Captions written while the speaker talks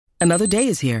Another day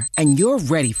is here, and you're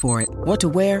ready for it. What to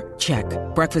wear? Check.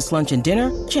 Breakfast, lunch, and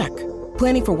dinner? Check.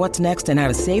 Planning for what's next and how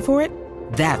to save for it?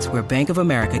 That's where Bank of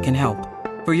America can help.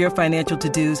 For your financial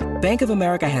to-dos, Bank of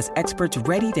America has experts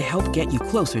ready to help get you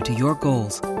closer to your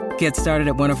goals. Get started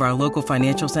at one of our local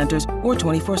financial centers or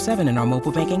 24/7 in our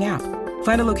mobile banking app.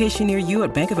 Find a location near you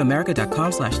at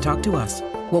bankofamerica.com/talktous.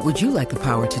 What would you like the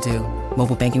power to do?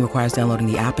 Mobile banking requires downloading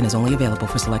the app and is only available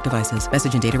for select devices.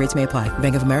 Message and data rates may apply.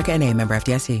 Bank of America N.A., member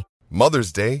FDIC.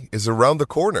 Mother's Day is around the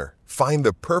corner. Find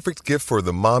the perfect gift for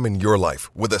the mom in your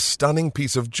life with a stunning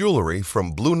piece of jewelry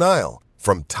from Blue Nile.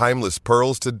 From timeless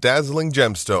pearls to dazzling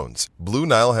gemstones, Blue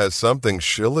Nile has something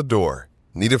she'll adore.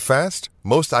 Need it fast?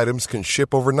 Most items can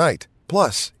ship overnight.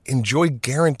 Plus, enjoy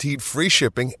guaranteed free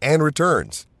shipping and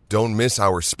returns. Don't miss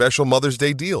our special Mother's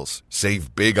Day deals.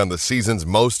 Save big on the season's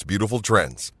most beautiful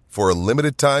trends. For a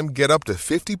limited time, get up to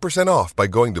 50% off by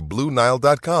going to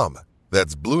BlueNile.com.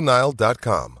 That's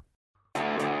BlueNile.com.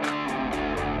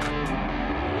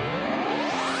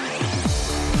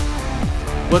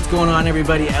 What's going on,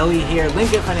 everybody? Ellie here.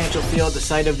 Lincoln Financial Field, the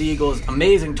site of the Eagles'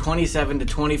 amazing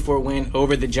 27-24 win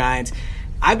over the Giants.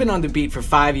 I've been on the beat for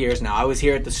 5 years now. I was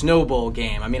here at the Snow Bowl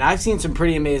game. I mean, I've seen some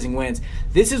pretty amazing wins.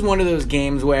 This is one of those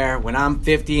games where when I'm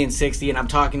 50 and 60 and I'm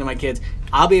talking to my kids,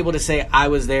 I'll be able to say I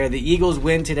was there. The Eagles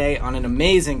win today on an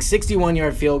amazing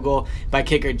 61-yard field goal by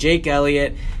kicker Jake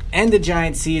Elliott, end the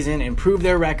Giants season, improve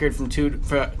their record from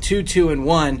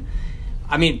 2-2-1.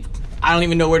 I mean, I don't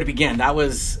even know where to begin. It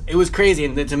was crazy,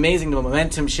 and it's amazing the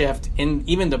momentum shift in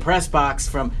even the press box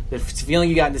from the feeling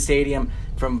you got in the stadium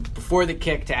from before the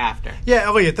kick to after. Yeah,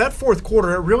 Elliot, that fourth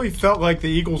quarter, it really felt like the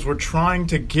Eagles were trying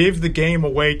to give the game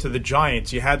away to the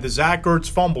Giants. You had the Zach Ertz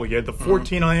fumble. You had the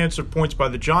 14 unanswered points by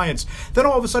the Giants. Then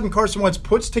all of a sudden, Carson Wentz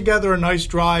puts together a nice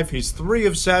drive. He's 3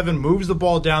 of 7, moves the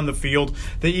ball down the field.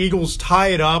 The Eagles tie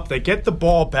it up. They get the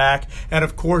ball back. And,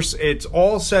 of course, it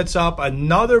all sets up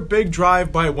another big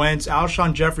drive by Wentz.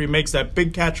 Alshon Jeffrey makes that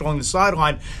big catch along the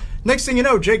sideline. Next thing you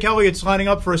know, Jake Elliott's lining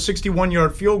up for a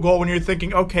 61-yard field goal, and you're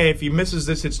thinking, okay, if he misses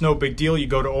this, it's no big deal. You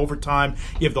go to overtime.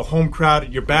 You have the home crowd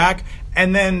at your back.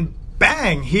 And then,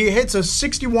 bang, he hits a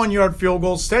 61-yard field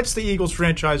goal, sets the Eagles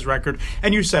franchise record.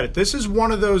 And you said it. This is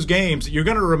one of those games that you're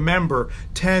going to remember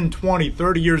 10, 20,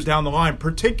 30 years down the line,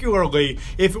 particularly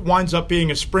if it winds up being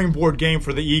a springboard game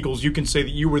for the Eagles. You can say that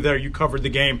you were there, you covered the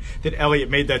game, that Elliott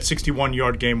made that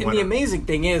 61-yard game winner. And the amazing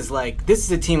thing is, this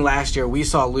is a team last year we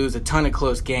saw lose a ton of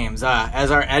close games. As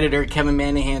our editor, Kevin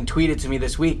Manahan, tweeted to me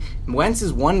this week, Wentz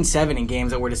is 1-7 in games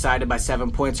that were decided by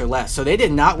 7 points or less. So they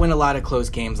did not win a lot of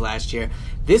close games last year.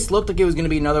 This looked like it was going to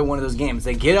be another one of those games.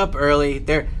 They get up early.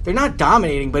 They're not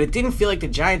dominating, but it didn't feel like the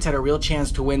Giants had a real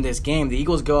chance to win this game. The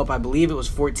Eagles go up, I believe it was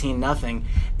 14-0.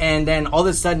 And then all of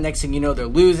a sudden, next thing you know, they're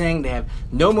losing. They have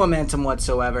no momentum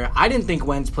whatsoever. I didn't think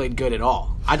Wentz played good at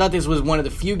all. I thought this was one of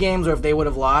the few games where if they would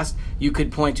have lost, you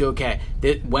could point to, okay,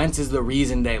 Wentz is the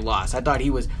reason they lost. I thought he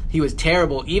was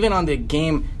terrible, even on the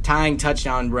game-tying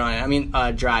touchdown drive.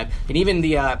 And even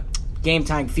the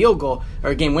game-tying field goal,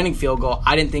 or game-winning field goal,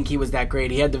 I didn't think he was that great.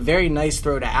 He had the very nice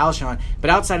throw to Alshon, but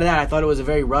outside of that, I thought it was a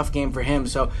very rough game for him.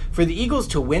 So for the Eagles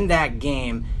to win that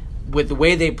game with the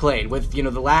way they played, with the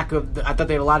lack of, I thought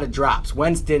they had a lot of drops.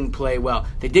 Wentz didn't play well.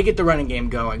 They did get the running game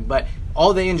going, but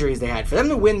all the injuries they had, for them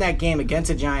to win that game against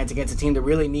the Giants, against a team that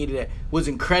really needed it, was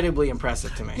incredibly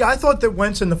impressive to me. Yeah, I thought that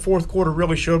Wentz in the fourth quarter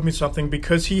really showed me something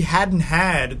because he hadn't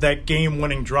had that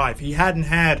game-winning drive. He hadn't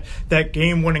had that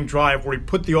game-winning drive where he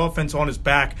put the offense on his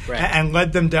back and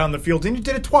led them down the field. And he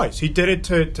did it twice. He did it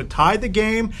to tie the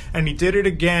game, and he did it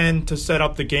again to set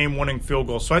up the game-winning field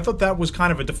goal. So I thought that was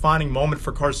kind of a defining moment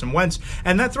for Carson Wentz.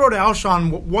 And that throw to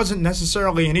Alshon wasn't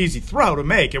necessarily an easy throw to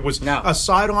make. It was a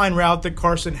sideline route that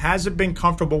Carson hasn't been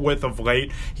comfortable with of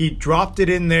late. He dropped it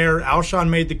in there. Alshon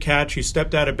made the catch. He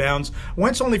stepped out of bounds.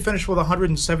 Wentz only finished with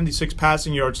 176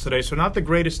 passing yards today, so not the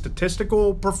greatest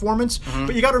statistical performance.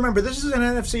 But you got to remember, this is an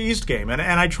NFC East game. And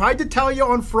I tried to tell you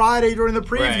on Friday during the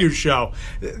preview show,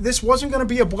 this wasn't going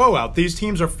to be a blowout. These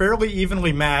teams are fairly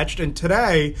evenly matched. And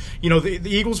today, the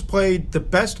Eagles played the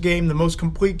best game, the most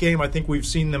complete game I think we've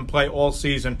seen them play all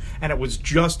season, and it was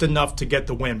just enough to get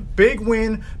the win. Big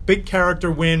win, big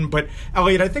character win. But,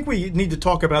 Elliot, I think we need to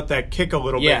talk about that kick a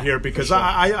little bit here because sure.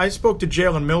 I spoke to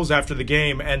Jalen Mills after the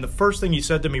game, and the first thing he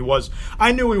said to me was,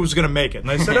 I knew he was going to make it. And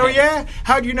I said, oh, yeah?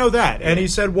 How do you know that? And he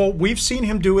said, well, we've seen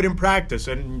him do it in practice.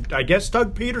 And I guess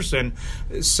Doug Peterson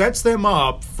sets them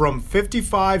up from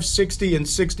 55, 60, and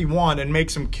 61 and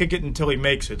makes him kick it until he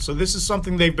makes it. So this is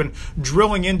something they've been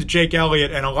drilling into Jake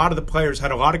Elliott, and a lot of the players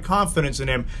had a lot of confidence in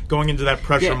him going into that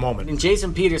pressure moment. And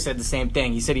Jason Peters said the same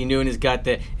thing. He said he knew in his gut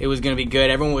that it was going to be good.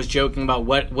 Everyone was joking about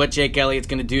what Jake Jake Elliott's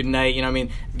going to do tonight. You know, I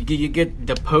mean, you get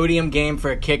the podium game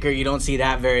for a kicker. You don't see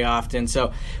that very often.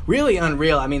 So really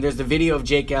unreal. I mean, there's the video of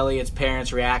Jake Elliott's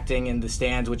parents reacting in the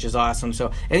stands, which is awesome.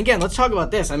 So, and again, let's talk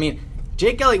about this. I mean,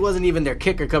 Jake Elliott wasn't even their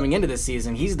kicker coming into this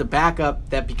season. He's the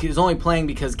backup that is only playing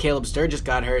because Caleb Sturgis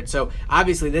got hurt. So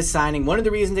obviously this signing, one of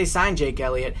the reasons they signed Jake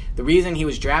Elliott, the reason he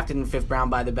was drafted in the 5th round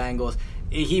by the Bengals,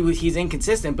 he's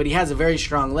inconsistent, but he has a very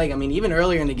strong leg. I mean, even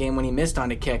earlier in the game when he missed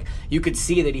on a kick, you could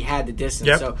see that he had the distance.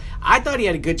 Yep. So I thought he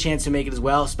had a good chance to make it as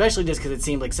well, especially just because it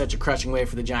seemed like such a crushing way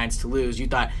for the Giants to lose. You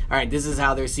thought, all right, this is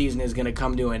how their season is going to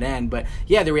come to an end. But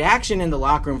yeah, the reaction in the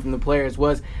locker room from the players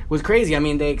was crazy. I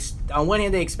mean, on one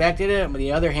hand they expected it, on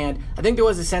the other hand, I think there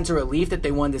was a sense of relief that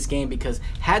they won this game because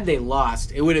had they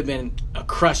lost, it would have been a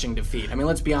crushing defeat. I mean,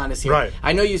 let's be honest here. Right.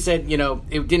 I know you said, it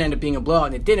didn't end up being a blowout,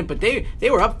 and it didn't, but they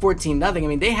were up 14-0. I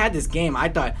mean, they had this game, I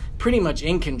thought, pretty much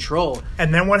in control.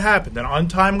 And then what happened? An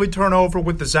untimely turnover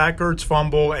with the Zach Ertz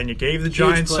fumble, and you gave the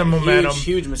Giants some momentum.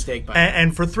 Huge mistake by them.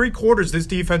 And for 3 quarters, this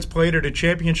defense played at a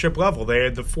championship level. They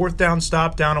had the 4th down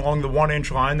stop down along the 1-inch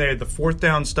line. They had the 4th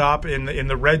down stop in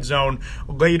the red zone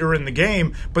later in the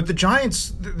game. But the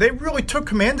Giants, they really took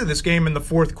command of this game in the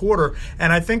 4th quarter,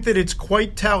 and I think that it's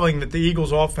quite telling that the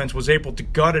Eagles' offense was able to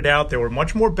gut it out. They were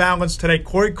much more balanced today.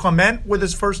 Corey Clement with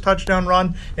his first touchdown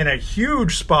run in a huge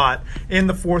spot in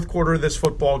the 4th quarter of this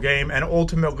football game, and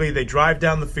ultimately they drive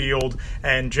down the field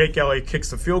and Jake Elliott kicks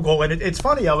the field goal. And it's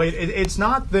funny, Elliott, it's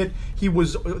not that he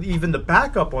was even the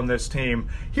backup on this team.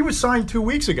 He was signed 2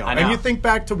 weeks ago. And you think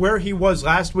back to where he was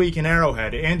last week in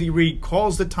Arrowhead. Andy Reid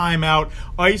calls the timeout,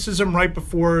 ices him right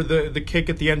before the kick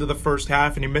at the end of the first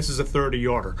half, and he misses a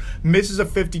 30-yarder. Misses a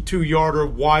 52-yarder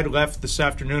wide left this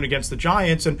afternoon against the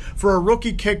Giants. And for a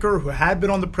rookie kicker who had been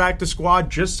on the practice squad,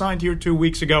 just signed here 2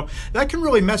 weeks ago, that can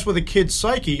really mess with a kid's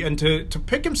psyche. And to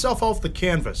pick himself off the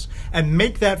canvas and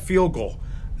make that field goal,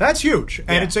 that's huge.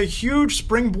 And it's a huge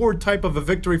springboard type of a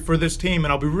victory for this team,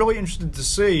 and I'll be really interested to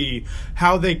see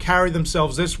how they carry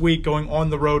themselves this week going on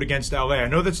the road against LA. I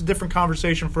know that's a different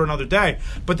conversation for another day,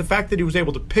 but the fact that he was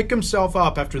able to pick himself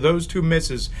up after those 2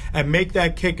 misses and make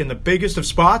that kick in the biggest of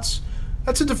spots,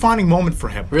 that's a defining moment for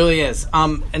him. Really is.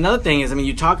 Another thing is, I mean,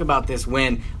 you talk about this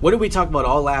win. What did we talk about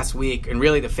all last week? And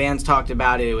really the fans talked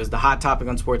about it. It was the hot topic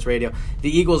on sports radio.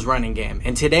 The Eagles running game.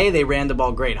 And today they ran the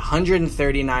ball great.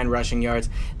 139 rushing yards.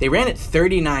 They ran it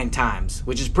 39 times,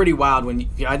 which is pretty wild.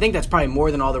 I think that's probably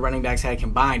more than all the running backs had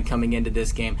combined coming into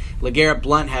this game. LeGarrette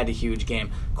Blount had a huge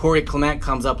game. Corey Clement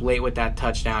comes up late with that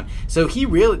touchdown. So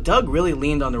Doug really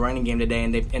leaned on the running game today,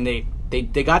 and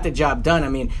they got the job done. I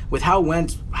mean, with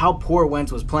how poor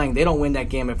Wentz was playing, they don't win that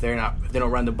game if they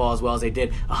don't run the ball as well as they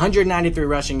did. 193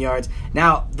 rushing yards.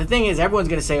 Now, the thing is, everyone's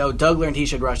going to say, oh, Doug learned he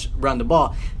should run the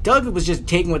ball. Doug was just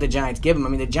taking what the Giants give him. I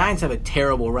mean, the Giants have a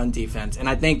terrible run defense, and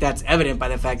I think that's evident by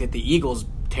the fact that the Eagles'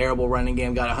 terrible running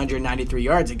game got 193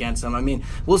 yards against them. I mean,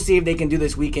 we'll see if they can do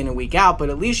this week in and week out, but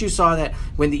at least you saw that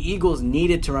when the Eagles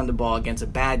needed to run the ball against a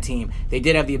bad team, they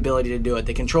did have the ability to do it.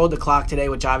 They controlled the clock today,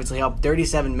 which obviously helped.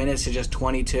 37 minutes to just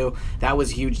 22. That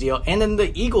was a huge deal. And then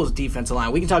the Eagles' defensive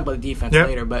line. We can talk about the defense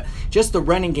later, but just the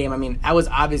running game, I mean, that was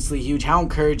obviously huge. How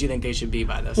encouraged do you think they should be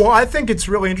by this? Well, I think it's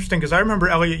really interesting because I remember,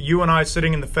 Elliot, you and I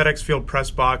sitting in the FedEx Field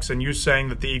press box and you saying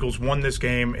that the Eagles won this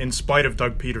game in spite of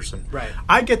Doug Peterson. Right.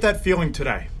 I get that feeling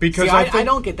today because I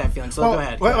don't get that feeling, so go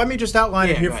ahead. Let me just outline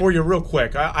it here for you real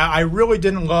quick. I really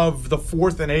didn't love the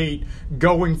 4th and 8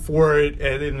 going for it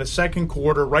in the second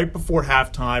quarter right before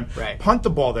halftime. Right. Punt the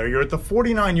ball there. You're at the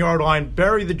 49-yard line.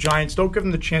 Bury the Giants. Don't give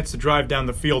them the chance to drive down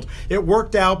the field. It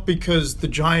worked out because the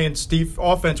Giants'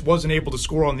 offense wasn't able to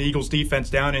score on the Eagles'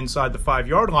 defense down inside the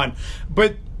 5-yard line.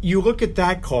 But you look at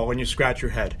that call and you scratch your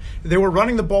head. They were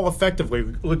running the ball effectively.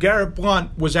 LeGarrette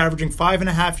Blount was averaging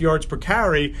 5.5 yards per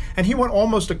carry, and he went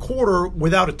almost a quarter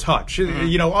without a touch. Mm-hmm.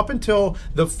 You know, up until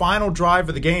the final drive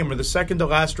of the game, or the second to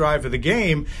last drive of the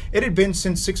game, it had been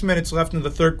since 6 minutes left in the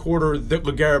third quarter that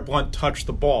LeGarrette Blount touched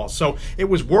the ball. So it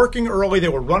was working early. They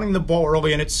were running the ball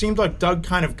early, and it seemed like Doug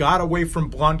kind of got away from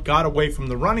Blount, got away from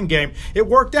the running game. It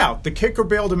worked out. The kicker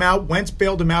bailed him out. Wentz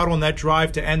bailed him out on that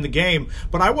drive to end the game.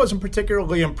 But I wasn't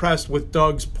particularly impressed with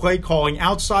Doug's play calling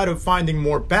outside of finding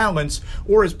more balance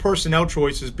or his personnel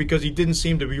choices because he didn't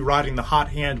seem to be riding the hot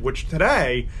hand, which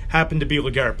today happened to be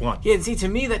LeGarrette Blount. Yeah, see, to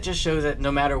me that just shows that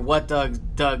no matter what Doug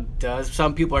does,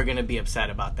 some people are going to be upset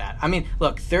about that. I mean,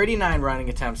 look, 39 running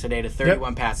attempts today to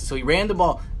 31 passes. So he ran the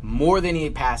ball more than he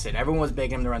passed it. Everyone was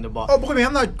begging him to run the ball. Oh, believe me,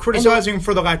 I'm not criticizing him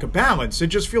for the lack of balance. It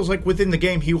just feels like within the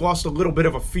game he lost a little bit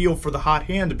of a feel for the hot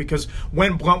hand because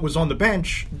when Blount was on the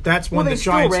bench, that's when the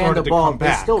Giants started to come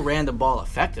back. still ran the ball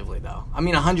effectively, though. I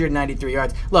mean, 193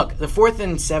 yards. Look, the 4th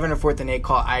and 7 or 4th and 8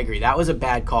 call, I agree. That was a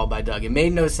bad call by Doug. It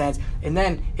made no sense. And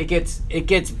then it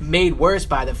gets made worse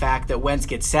by the fact that Wentz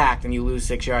gets sacked and you lose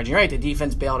 6 yards. You're right, the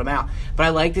defense bailed him out. But I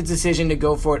liked his decision to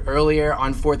go for it earlier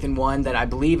on 4th and 1 that I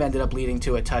believe ended up leading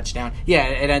to a touchdown. Yeah,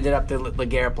 it ended up the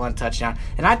LeGarrette Blount touchdown.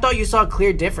 And I thought you saw a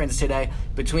clear difference today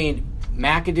between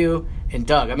McAdoo and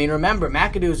Doug. I mean, remember,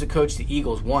 McAdoo is the coach the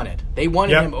Eagles wanted. They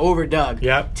wanted him over Doug.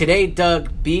 Yep. Today,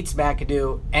 Doug beats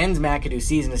McAdoo, ends McAdoo's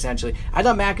season, essentially. I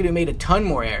thought McAdoo made a ton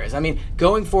more errors. I mean,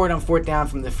 going forward on 4th down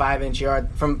from the 5-inch yard,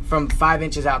 from 5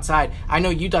 inches outside, I know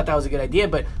you thought that was a good idea,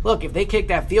 but look, if they kick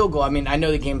that field goal, I mean, I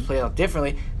know the game's played out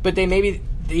differently, but the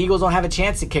Eagles don't have a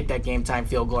chance to kick that game-time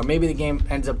field goal, or maybe the game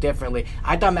ends up differently.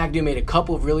 I thought McAdoo made a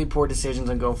couple of really poor decisions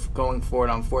on going forward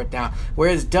on 4th down.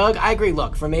 Whereas Doug, I agree,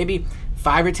 look, for maybe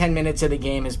 5 or 10 minutes of the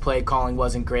game, his play calling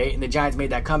wasn't great, and the Giants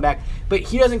made that comeback. But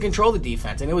he doesn't control the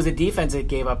defense, and it was the defense that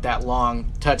gave up that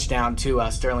long touchdown to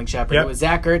Sterling Shepard. Yep. It was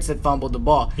Zach Ertz that fumbled the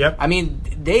ball. Yep. I mean,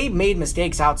 they made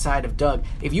mistakes outside of Doug.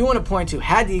 If you want to point to,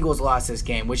 had the Eagles lost this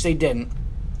game, which they didn't,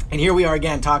 and here we are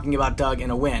again talking about Doug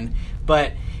and a win,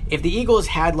 but if the Eagles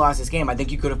had lost this game, I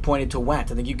think you could have pointed to Wentz.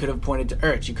 I think you could have pointed to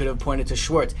Ertz. You could have pointed to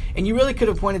Schwartz. And you really could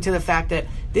have pointed to the fact that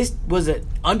this was an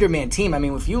undermanned team. I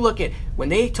mean, if you look at when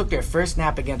they took their first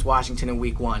snap against Washington in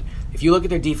Week 1, if you look at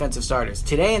their defensive starters,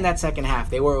 today in that second half,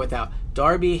 they were without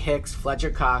Darby, Hicks, Fletcher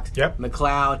Cox,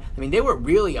 McLeod. I mean, they were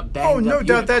really a banged up unit. Oh, no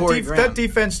doubt. That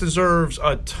defense deserves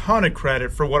a ton of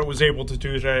credit for what it was able to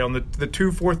do today on the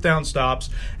 2 4th down stops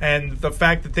and the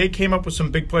fact that they came up with some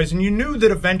big plays. And you knew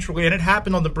that eventually, and it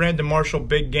happened on the Brandon Marshall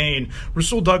big gain,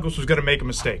 Rasul Douglas was going to make a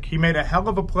mistake. He made a hell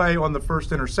of a play on the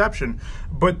first interception,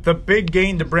 but the big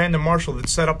gain to Brandon Marshall that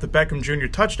set up the Beckham Jr.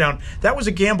 touchdown, that was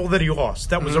a gamble that he lost.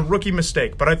 That was a rookie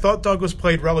mistake. But I thought Douglas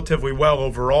played relatively well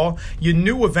overall. You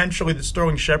knew eventually that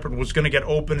Sterling Shepard was going to get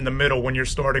open in the middle when you're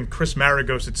starting Chris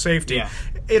Maragos at safety. Yeah.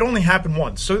 It only happened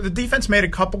once. So the defense made a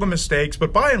couple of mistakes,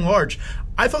 but by and large,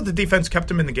 I thought the defense kept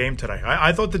them in the game today.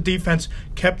 I thought the defense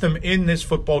kept them in this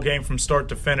football game from start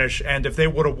to finish, and if they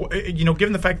would have,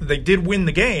 given the fact that they did win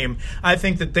the game, I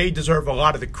think that they deserve a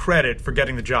lot of the credit for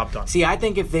getting the job done. See, I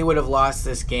think if they would have lost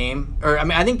this game,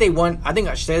 I think they won, I think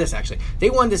I should say this actually, they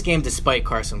won this game despite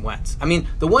Carson Wentz. I mean,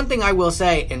 the one thing I will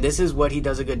say, and this is what he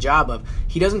does a good job of,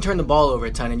 he doesn't turn the ball over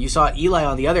a ton, and you saw Eli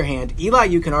on the other hand. Eli,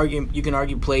 you can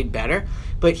argue played better,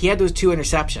 but he had those 2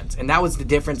 interceptions, and that was the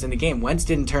difference in the game. Wentz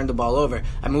didn't turn the ball over.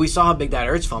 I mean, we saw how big that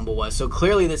Ertz fumble was, so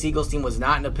clearly this Eagles team was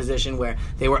not in a position where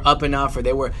they were up enough or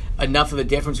they were enough of a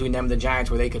difference between them and the Giants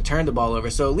where they could turn the ball over.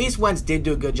 So at least Wentz did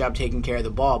do a good job taking care of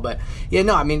the ball. But,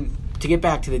 to get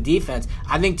back to the defense,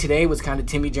 I think today was kind of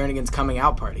Timmy Jernigan's coming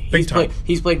out party.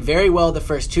 He's played very well the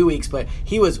first 2 weeks, but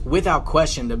he was without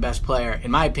question the best player,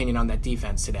 in my opinion, on that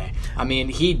defense today. I mean,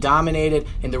 he dominated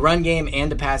in the run game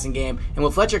and the passing game, and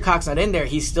with Fletcher Cox not in there,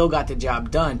 he still got the job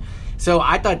done. So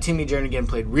I thought Timmy Jernigan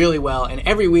played really well, and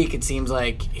every week it seems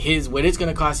like what it's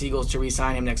going to cost Eagles to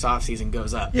re-sign him next offseason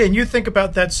goes up. Yeah, and you think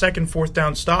about that second 4th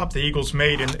down stop the Eagles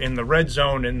made in the red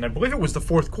zone, and I believe it was the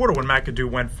 4th quarter when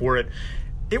McAdoo went for it.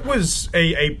 It was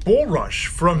a bull rush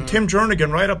from Tim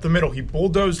Jernigan right up the middle. He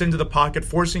bulldozed into the pocket,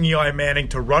 forcing Eli Manning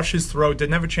to rush his throw.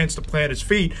 Didn't have a chance to plant his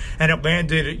feet, and it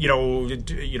landed,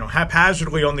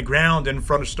 haphazardly on the ground in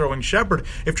front of Sterling Shepard.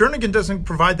 If Jernigan doesn't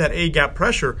provide that A-gap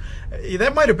pressure,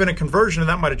 that might have been a conversion, and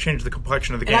that might have changed the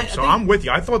complexion of the game. So I'm with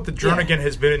you. I thought that Jernigan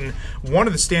has been one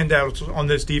of the standouts on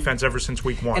this defense ever since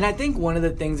Week 1. And I think one of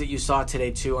the things that you saw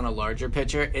today, too, on a larger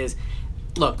picture is,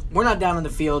 look, we're not down on the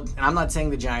field, and I'm not saying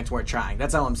the Giants weren't trying.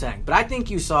 That's all I'm saying. But I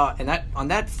think you saw on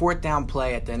that 4th down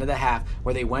play at the end of the half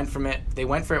where they went for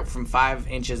it from 5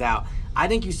 inches out. I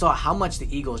think you saw how much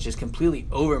the Eagles just completely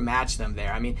overmatched them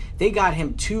there. I mean, they got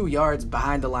him 2 yards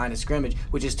behind the line of scrimmage,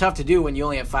 which is tough to do when you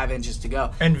only have 5 inches to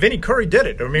go. And Vinny Curry did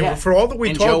it. I mean, for all that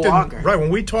we talked, when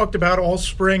we talked about all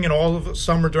spring and all of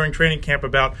summer during training camp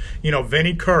about,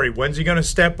 Vinny Curry, when's he going to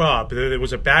step up? There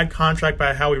was a bad contract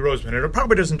by Howie Roseman. It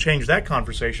probably doesn't change that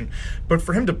conversation. But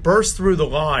for him to burst through the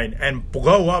line and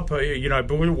blow up, I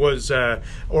believe it was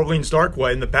Orleans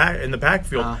Darkwa in the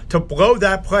backfield, to blow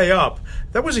that play up,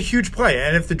 that was a huge play.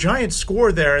 And if the Giants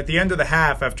score there at the end of the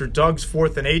half after Doug's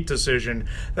 4th and 8 decision,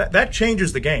 that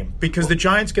changes the game because the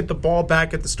Giants get the ball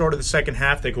back at the start of the second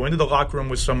half. They go into the locker room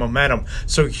with some momentum.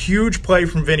 So huge play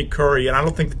from Vinny Curry, and I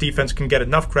don't think the defense can get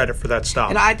enough credit for that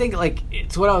stop. And I think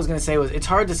it's what I was going to say was it's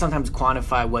hard to sometimes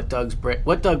quantify what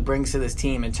Doug brings to this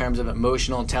team in terms of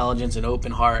emotional intelligence and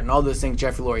open heart and all those things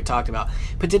Jeffrey Lurie talked about.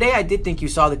 But today I did think you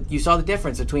saw the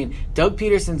difference between Doug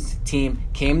Peterson's team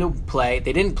came to play.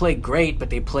 They didn't play great, but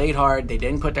they played hard. hard. They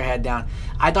didn't put their head down.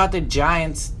 I thought the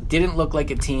Giants didn't look like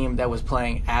a team that was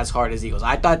playing as hard as Eagles.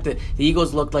 I thought the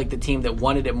Eagles looked like the team that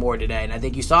wanted it more today, and I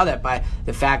think you saw that by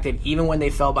the fact that even when they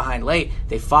fell behind late,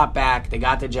 they fought back, they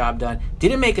got the job done,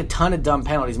 didn't make a ton of dumb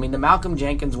penalties. I mean, the Malcolm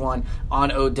Jenkins one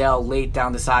on Odell late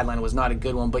down the sideline was not a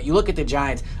good one, but you look at the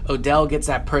Giants, Odell gets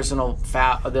that personal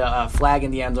foul, the flag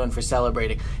in the end zone for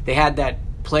celebrating. They had that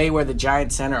play where the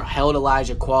Giants center held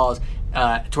Elijah Qualls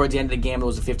towards the end of the game. It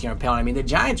was a 15-yard penalty. I mean, the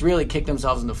Giants really kicked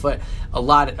themselves in the foot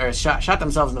shot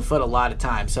themselves in the foot a lot of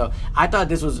times. So I thought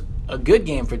this was a good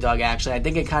game for Doug, actually. I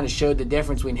think it kind of showed the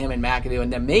difference between him and McAdoo,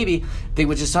 and then maybe,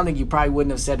 which is something you probably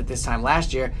wouldn't have said at this time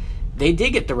last year, they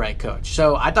did get the right coach.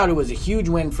 So I thought it was a huge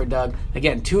win for Doug.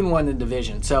 Again, 2-1 in the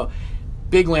division. So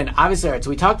big win. Obviously, all right, so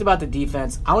we talked about the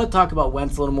defense. I want to talk about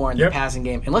Wentz a little more in the passing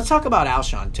game. And let's talk about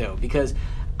Alshon, too, because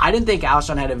I didn't think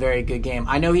Alshon had a very good game.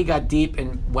 I know he got deep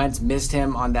and Wentz missed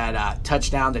him on that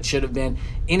touchdown that should have been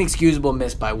inexcusable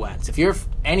miss by Wentz. If you're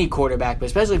any quarterback, but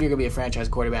especially if you're going to be a franchise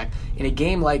quarterback, in a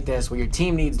game like this where your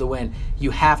team needs to win,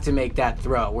 you have to make that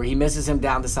throw where he misses him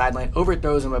down the sideline,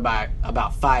 overthrows him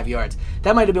about 5 yards.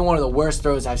 That might have been one of the worst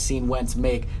throws I've seen Wentz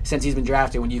make since he's been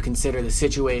drafted when you consider the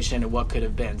situation and what could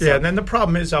have been. So, yeah, and then the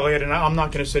problem is, Elliot, and I'm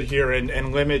not going to sit here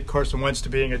and limit Carson Wentz to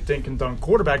being a dink and dunk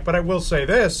quarterback, but I will say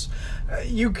this.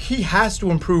 He has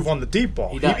to improve on the deep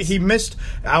ball. He missed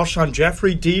Alshon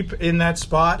Jeffrey deep in that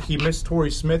spot. He missed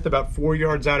Torrey Smith about 4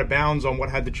 yards out of bounds on what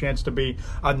had the chance to be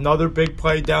another big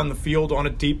play down the field on a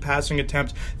deep passing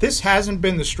attempt. This hasn't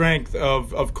been the strength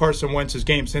of Carson Wentz's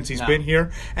game since he's been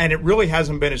here, and it really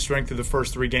hasn't been his strength of the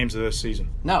first 3 games of this season.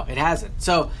 No, it hasn't.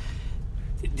 So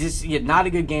this not a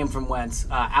good game from Wentz.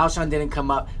 Alshon didn't come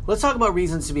up. Let's talk about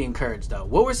reasons to be encouraged, though.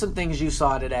 What were some things you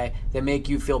saw today that make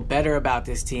you feel better about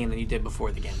this team than you did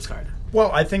before the game started?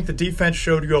 Well, I think the defense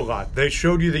showed you a lot. They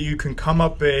showed you that you can come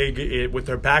up big with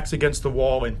their backs against the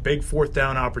wall in big fourth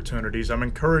down opportunities. I'm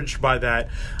encouraged by that.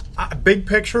 Big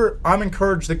picture, I'm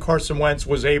encouraged that Carson Wentz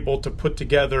was able to put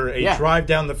together a drive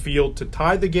down the field to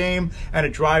tie the game and a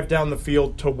drive down the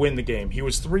field to win the game. He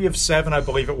was 3 of 7, I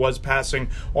believe it was, passing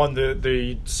on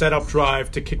the setup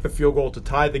drive to kick the field goal to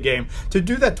tie the game. To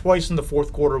do that twice in the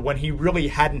fourth quarter when he really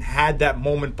hadn't had that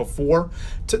moment before,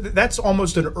 that's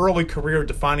almost an early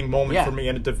career-defining moment for me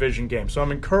in a division game. So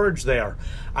I'm encouraged there.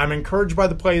 I'm encouraged by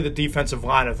the play of the defensive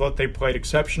line. I thought they played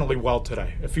exceptionally well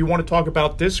today. If you want to talk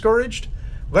about discouraged,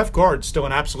 left guard's still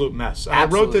an absolute mess. I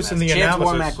wrote this in the analysis.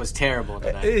 Chance Warmack was terrible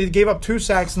today. He gave up 2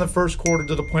 sacks in the first quarter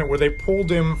to the point where they pulled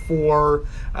him for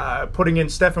putting in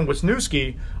Stefan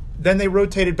Wisniewski. Then they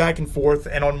rotated back and forth,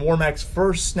 and on Warmack's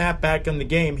first snap back in the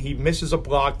game, he misses a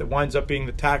block that winds up being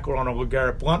the tackle on a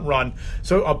LeGarrette Blount run.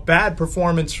 So a bad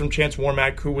performance from Chance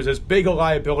Warmack, who was as big a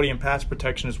liability in pass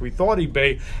protection as we thought he'd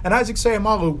be. And Isaac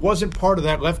Seumalo wasn't part of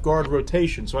that left guard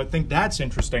rotation, so I think that's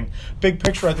interesting. Big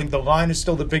picture, I think the line is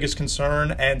still the biggest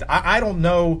concern, and I don't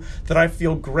know that I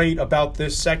feel great about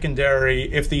this secondary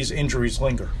if these injuries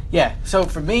linger. Yeah, so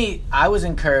for me, I was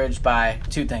encouraged by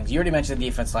 2 things. You already mentioned the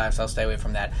defense line, so I'll stay away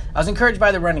from that. I was encouraged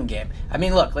by the running game. I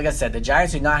mean, look, like I said, the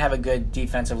Giants do not have a good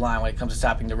defensive line when it comes to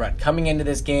stopping the run. Coming into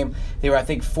this game, they were, I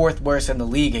think, 4th worst in the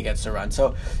league against the run.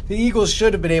 So the Eagles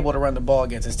should have been able to run the ball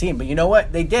against this team. But you know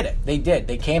what? They did it. They did.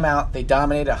 They came out. They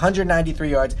dominated 193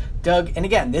 yards. Doug, and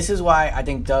again, this is why I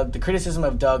think the criticism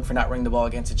of Doug for not running the ball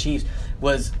against the Chiefs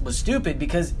was stupid,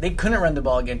 because they couldn't run the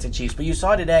ball against the Chiefs. But you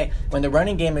saw today, when the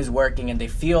running game is working and they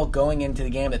feel going into the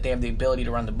game that they have the ability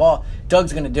to run the ball,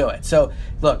 Doug's going to do it. So,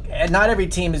 look, not every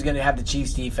team is going to have the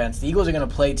Chiefs defense. The Eagles are going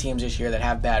to play teams this year that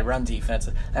have bad run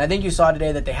defenses. And I think you saw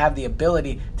today that they have the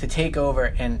ability to take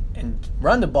over and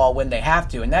run the ball when they have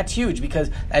to. And that's huge because,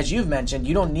 as you've mentioned,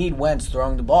 you don't need Wentz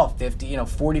throwing the ball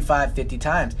 45, 50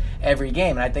 times every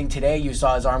game. And I think today you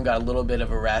saw his arm got a little bit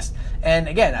of a rest. And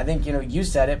again, I think, you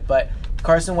said it, but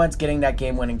Carson Wentz getting that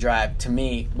game-winning drive, to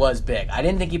me, was big. I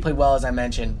didn't think he played well, as I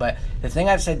mentioned, but the thing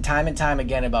I've said time and time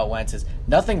again about Wentz is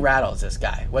nothing rattles this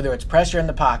guy, whether it's pressure in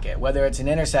the pocket, whether it's an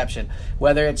interception,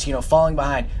 whether it's, falling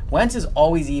behind. Wentz is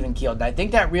always even-keeled, and I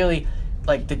think that really,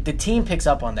 the team picks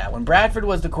up on that. When Bradford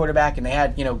was the quarterback and they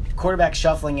had, quarterbacks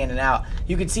shuffling in and out,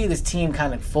 you could see this team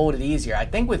kind of folded easier. I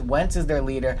think with Wentz as their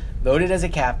leader, voted as a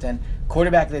captain,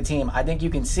 quarterback of the team, I think you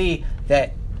can see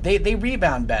that They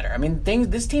rebound better. I mean,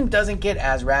 this team doesn't get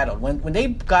as rattled. When they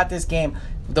got this game,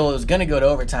 though it was going to go to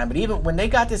overtime, but even when they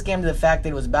got this game to the fact that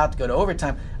it was about to go to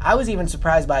overtime, I was even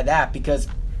surprised by that because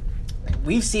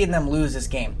we've seen them lose this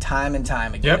game time and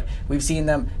time again. Yep. We've seen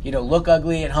them, look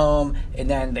ugly at home, and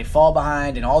then they fall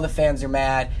behind, and all the fans are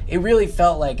mad. It really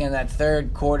felt like in that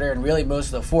third quarter and really most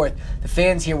of the fourth, the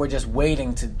fans here were just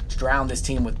waiting to drown this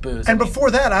team with booze. And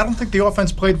before that, I don't think the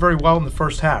offense played very well in the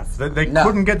first half. They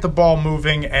couldn't get the ball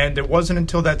moving, and it wasn't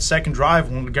until that second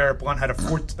drive when Garrett Blount had a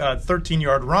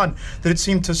 13-yard run that it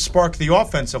seemed to spark the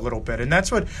offense a little bit. And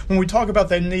that's what, when we talk about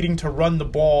them needing to run the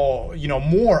ball,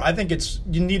 more, I think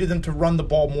you needed them to run the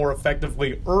ball more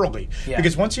effectively early. Yeah.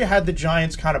 Because once you had the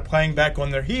Giants kind of playing back on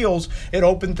their heels, it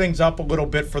opened things up a little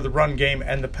bit for the run game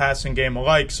and the passing game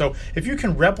alike. So if you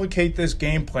can replicate this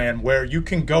game plan where you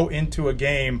can go into a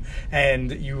game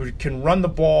and you can run the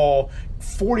ball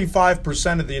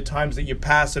 45% of the times that you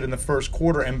pass it in the first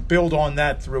quarter and build on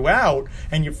that throughout,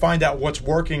 and you find out what's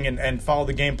working and follow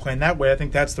the game plan that way, I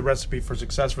think that's the recipe for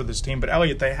success for this team. But,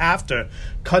 Elliot, they have to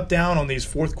cut down on these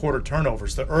fourth-quarter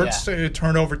turnovers. The Ertz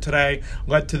turnover today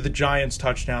led to the Giants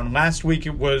touchdown. Last week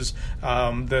it was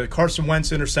the Carson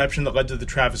Wentz interception that led to the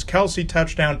Travis Kelce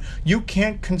touchdown. You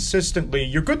can't consistently –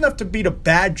 you're good enough to beat a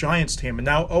bad Giants team, and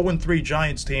now 0-3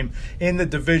 Giants team in the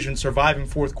division surviving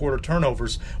fourth-quarter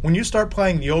turnovers. When you start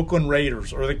playing the Oakland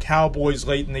Raiders or the Cowboys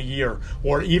late in the year,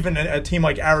 or even a team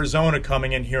like Arizona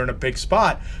coming in here in a big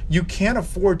spot, you can't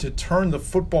afford to turn the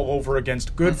football over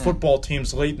against good football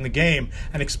teams late in the game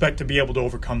and expect to be able to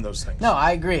overcome those things. No,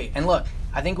 I agree. And look,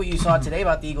 I think what you saw today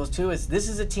about the Eagles, too, is this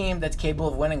is a team that's capable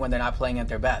of winning when they're not playing at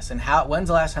their best. And when's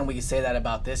the last time we could say that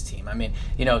about this team? I mean,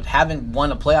 haven't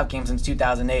won a playoff game since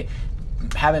 2008.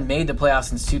 Haven't made the playoffs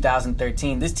since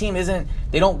 2013. This team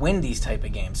they don't win these type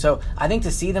of games. So I think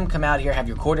to see them come out here, have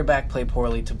your quarterback play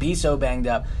poorly, to be so banged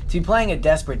up, to be playing a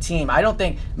desperate team, I don't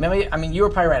think, you were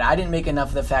probably right. I didn't make enough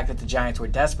of the fact that the Giants were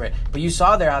desperate. But you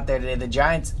saw they're out there today. The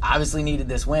Giants obviously needed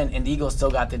this win, and the Eagles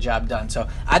still got the job done. So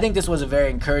I think this was a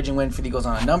very encouraging win for the Eagles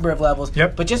on a number of levels.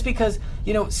 Yep. But just because,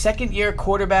 second-year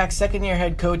quarterbacks, second-year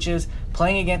head coaches,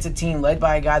 playing against a team led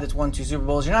by a guy that's won 2 Super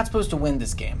Bowls, you're not supposed to win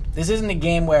this game. This isn't a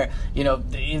game where, I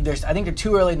think they're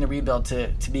too early in the rebuild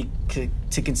to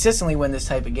consistently win this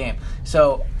type of game.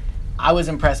 So I was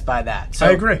impressed by that. So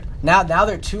I agree. Now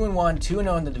they're 2-1,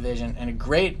 2-0 in the division, and a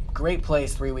great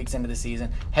place 3 weeks into the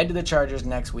season. Head to the Chargers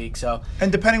next week.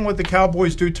 And depending what the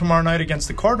Cowboys do tomorrow night against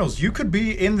the Cardinals, you could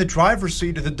be in the driver's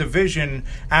seat of the division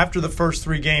after the first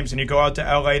 3 games, and you go out to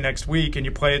L.A. next week and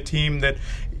you play a team that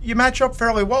you match up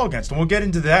fairly well against. And we'll get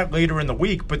into that later in the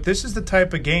week, but this is the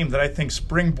type of game that I think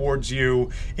springboards you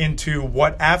into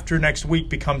what after next week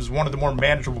becomes one of the more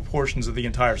manageable portions of the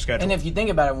entire schedule. And if you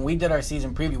think about it, when we did our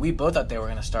season preview, we both thought they were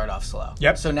going to start off slow.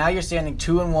 Yep. So now you're standing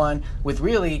 2-1 with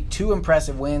really 2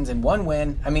 impressive wins and 1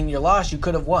 win. Your loss, you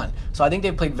could have won. So I think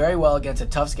they played very well against a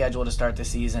tough schedule to start the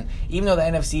season. Even though the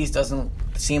NFC East doesn't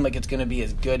seem like it's going to be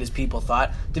as good as people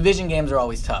thought, division games are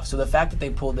always tough. So the fact that they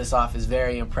pulled this off is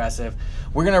very impressive.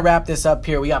 We're going to wrap this up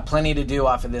here. We got plenty to do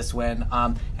off of this win.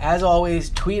 As always,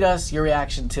 tweet us your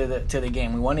reaction to the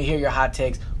game. We want to hear your hot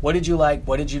takes. What did you like?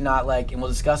 What did you not like? And we'll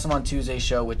discuss them on Tuesday's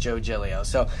show with Joe Giglio.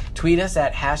 So tweet us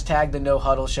at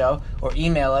 #TheNoHuddleShow or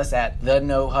email us at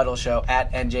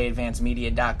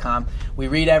TheNoHuddleShow@njadvancedmedia.com. We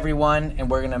read everyone, and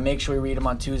we're going to make sure we read them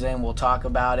on Tuesday, and we'll talk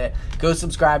about it. Go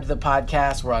subscribe to the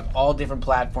podcast. We're on all different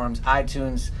platforms,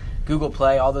 iTunes, Google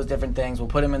Play, all those different things. We'll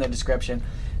put them in the description.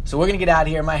 So we're going to get out of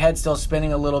here. My head's still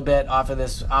spinning a little bit off of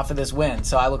this win.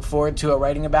 So I look forward to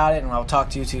writing about it, and I'll talk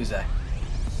to you Tuesday.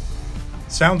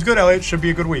 Sounds good, Elliot. Should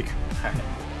be a good week. All right.